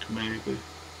park maybe?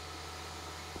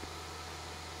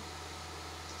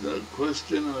 That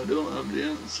question I don't have the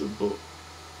answer, but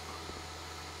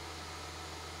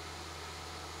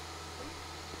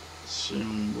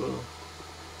soon will.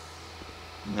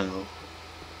 No.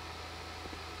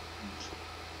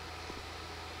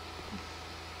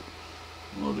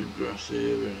 All the grass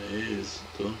here and here is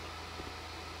done.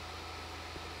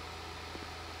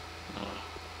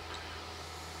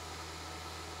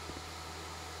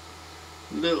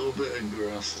 Little bit of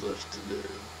grass left to do.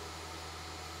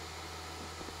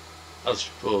 I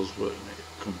suppose when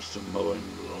it comes to mowing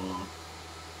the lawn,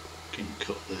 you can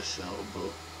cut this out,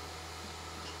 but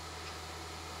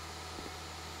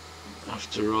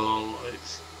after all,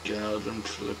 it's garden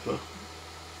flipper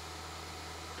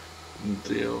and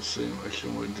DLC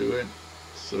mission we're doing,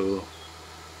 so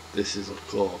this is a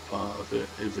core part of it.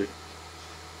 If it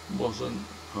wasn't,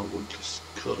 I would just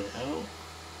cut it out.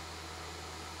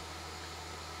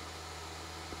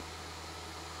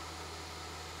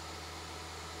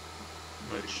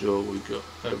 Make sure we got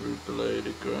every blade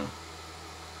of grass.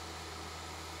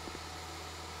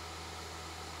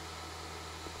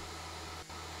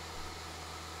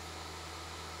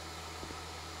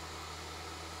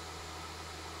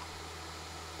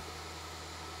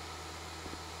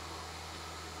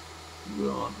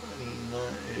 Right, and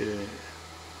that here.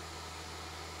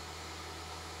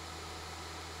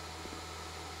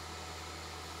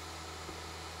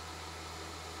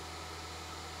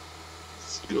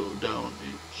 Go down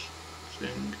each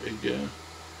thing again,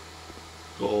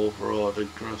 go over all the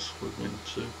grass we're going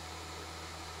to,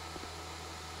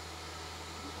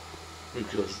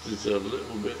 because there's a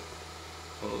little bit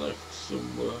left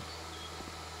somewhere.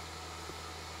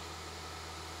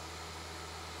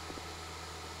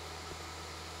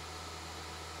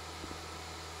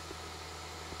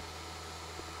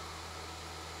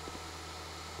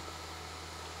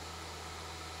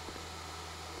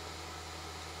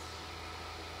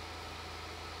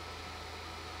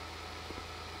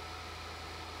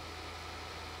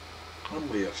 And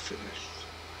we are finished.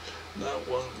 That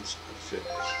one's finished.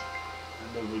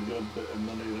 Another good bit of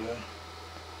money there.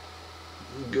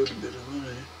 Good bit of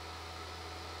money.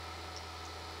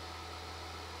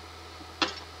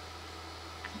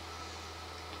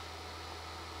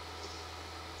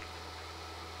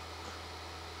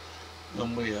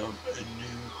 And we have a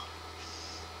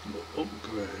new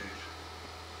upgrade.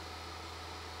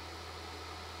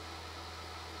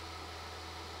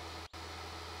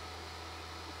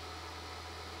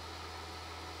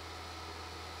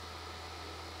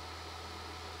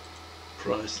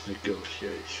 Price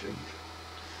negotiation.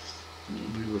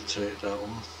 We will take that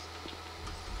one.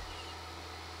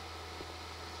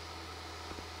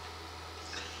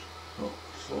 Oh,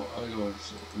 before I go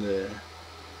into there.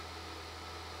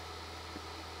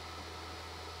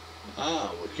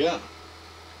 Ah, we can.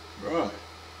 Right.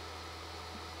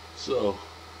 So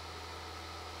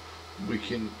we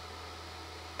can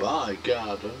buy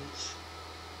gardens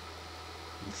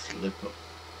and flipper.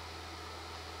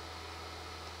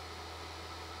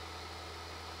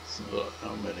 So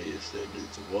how many is there?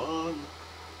 It's 1,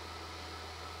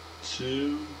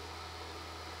 2,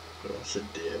 but that's a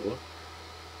dear one.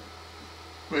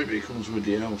 Maybe it comes with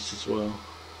the house as well.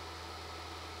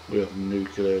 We have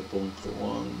nuclear bunker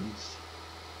ones.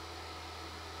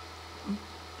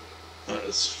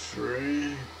 That's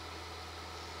 3.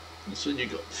 So you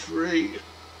got 3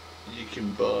 you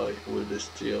can buy with this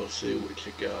DLC, which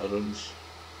are gardens.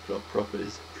 Got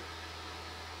properties.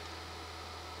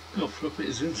 Got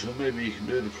properties in, so maybe you can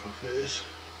do the properties.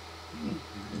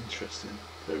 Interesting,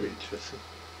 very interesting.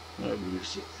 Maybe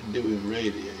we're doing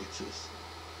radiators.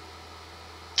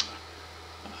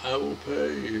 I will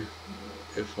pay you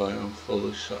if I am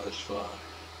fully satisfied.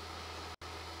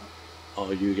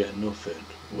 Or you get nothing.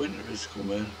 Winter is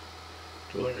coming.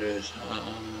 Winter is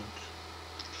hard.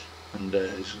 And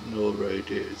there's no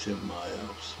radiators in my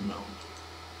house. No.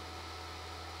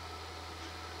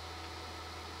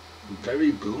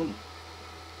 Very blunt.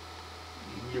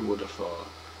 You would have thought.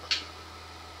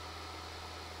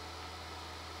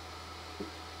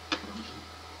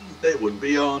 They would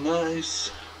be all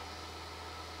nice.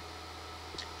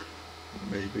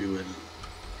 Maybe we'll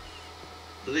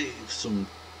leave some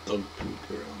dog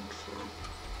poop around for them.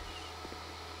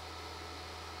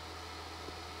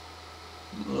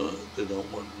 No, they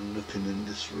don't want nothing in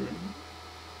this room.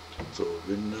 So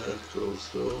in there,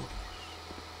 closed door.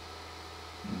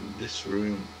 In this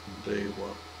room, they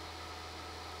want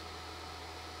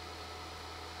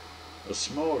a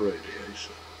small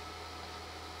radiator.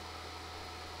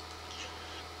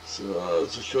 So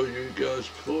as I show you guys,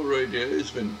 4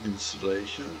 radiators in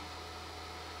installation.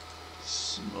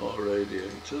 Small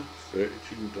radiator,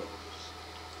 $32.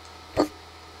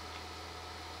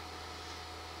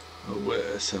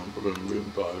 We're assembling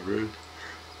room by room.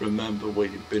 Remember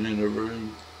when you've been in a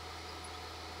room,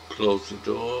 close the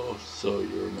door so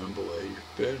you remember where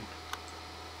you've been.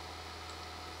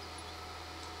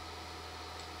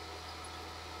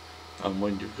 And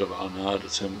when you've got on hard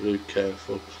assembly,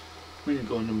 careful when you're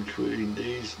going in between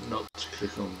these not to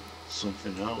click on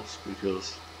something else,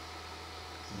 because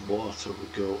water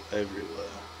will go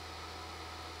everywhere.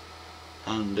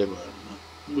 And then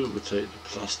we will take the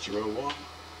plaster one.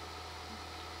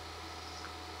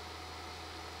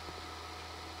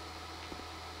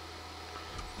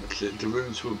 That's it. The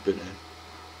rooms we've been in,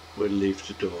 we'll leave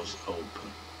the doors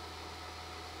open.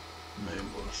 Made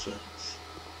more sense.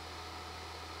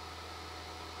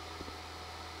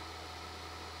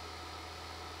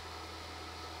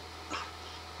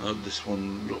 Now this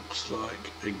one looks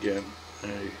like, again,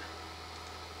 a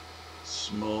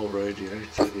small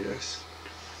radiator, yes.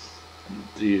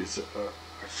 These are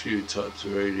a few types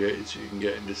of radiators you can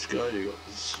get in this guy. You've got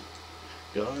this,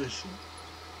 guys.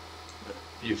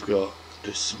 You've got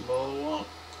this small one.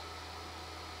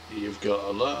 You've got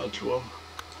a large one.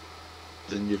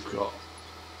 Then you've got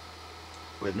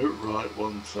the right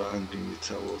one for hanging your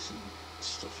towels and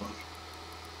stuff on.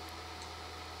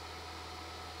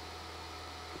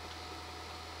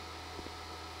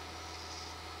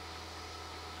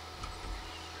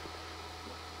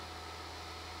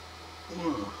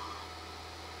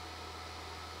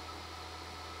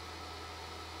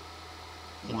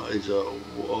 What is a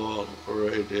wall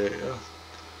radiator?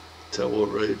 Towel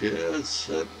radiator,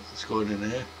 it's going in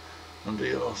here. And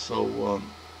they also want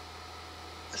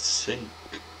a sink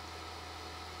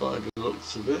by the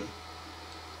looks of it.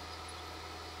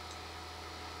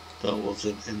 That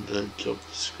wasn't in the job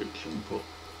description, but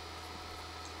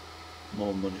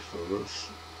more money for us.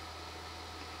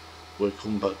 We'll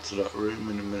come back to that room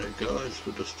in a minute, guys.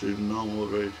 We'll just do normal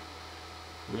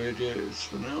radiators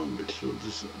for now. Make sure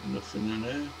there's nothing in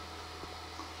there.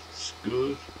 It's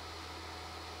good.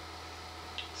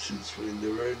 Since we're in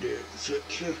the radiator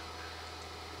section.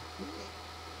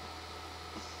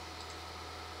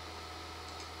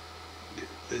 Get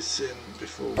this in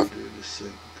before we do this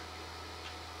thing.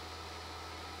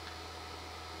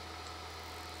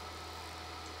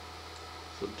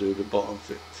 So do the bottom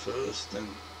fit first, then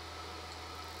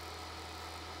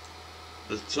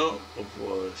the top,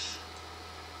 otherwise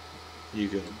you're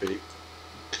going to be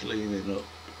cleaning up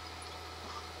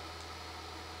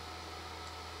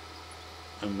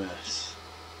a mess.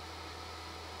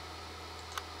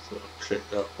 So click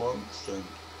that once, then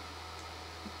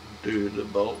do the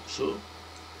bolts up.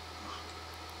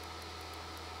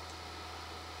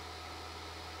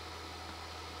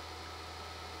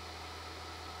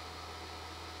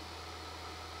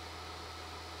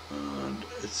 And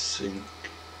a sink.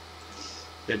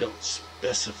 They don't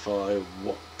specify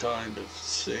what kind of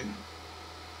sink.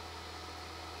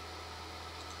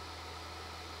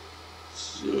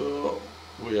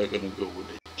 we are going to go with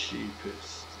the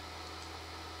cheapest.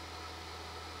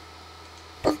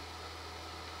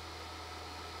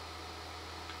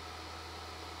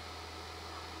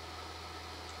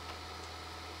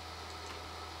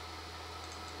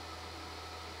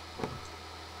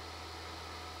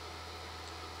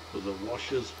 With the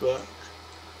washers back,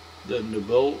 then the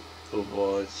bolt,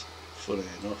 otherwise, funny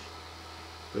enough,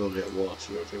 you'll get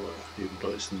water everywhere, even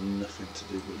though it's nothing to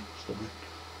do with plumbing.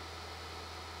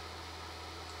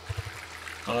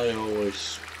 I always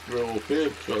screw up here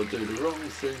because I do the wrong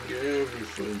thing every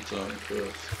fucking time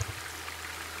first.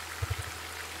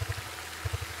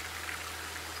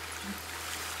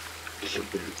 It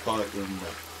should be the pipe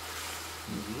number.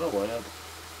 No, I had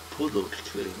puddle to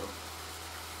clean up.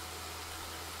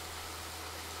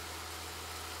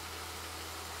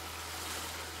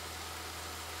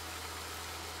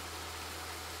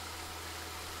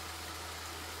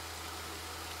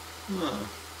 No.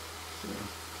 So,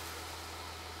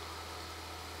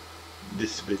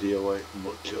 this video ain't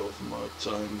much over my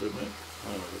time limit. I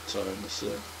have a timer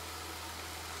set.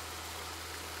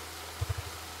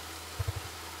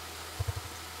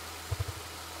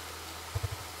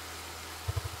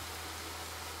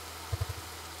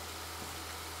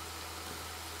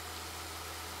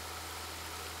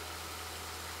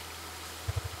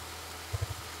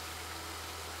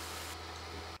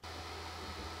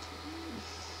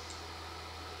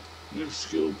 New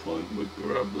skill point, we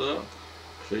grab that,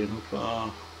 clean up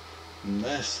our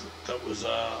mess. That was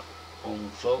our own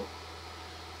fault.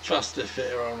 Faster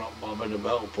fitter, I'm not bothered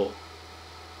about, but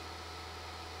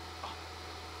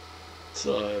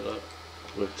so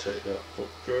we'll take that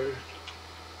upgrade,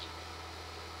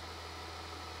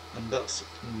 and that's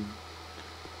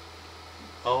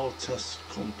all tests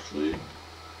complete.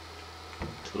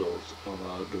 Close all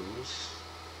our doors.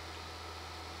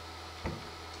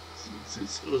 Since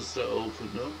it's us that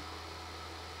opened up.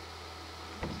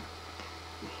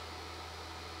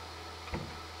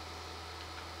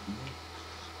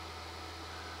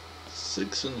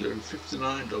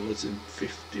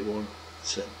 $659.51.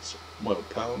 Well,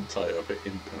 pounds. I have it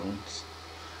in pounds.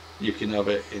 You can have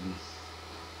it in,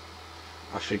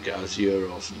 I think it has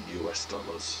euros and US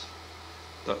dollars.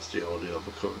 That's the only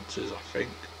other currencies, I think.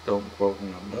 Don't quote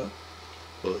me on that.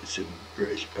 But it's in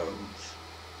British pounds.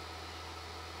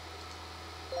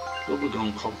 So we're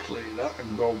going to complete that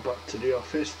and go back to the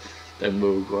office. Then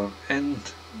we'll go and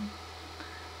end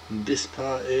this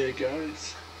part here,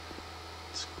 guys.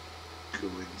 Let's go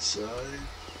inside.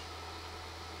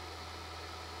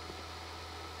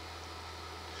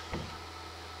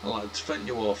 I'd like to thank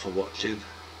you all for watching.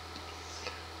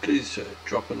 Please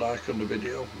drop a like on the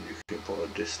video. You can put a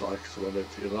dislike as well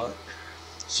if you like.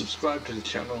 Subscribe to the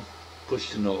channel.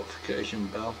 Push the notification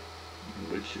bell,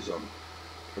 which is on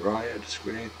the right of the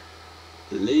screen.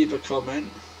 Leave a comment.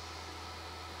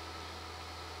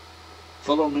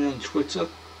 Follow me on Twitter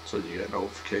so you get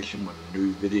notification when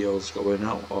new videos going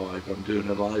out or if I'm doing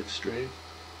a live stream.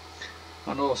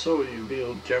 And also, if you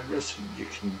feel generous, you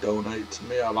can donate to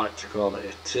me. I like to call it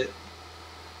a tip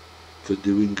for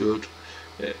doing good.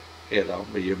 It'll help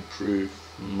me improve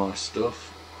my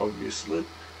stuff, obviously.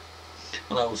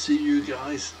 And I will see you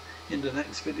guys in the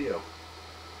next video.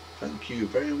 Thank you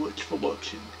very much for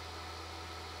watching.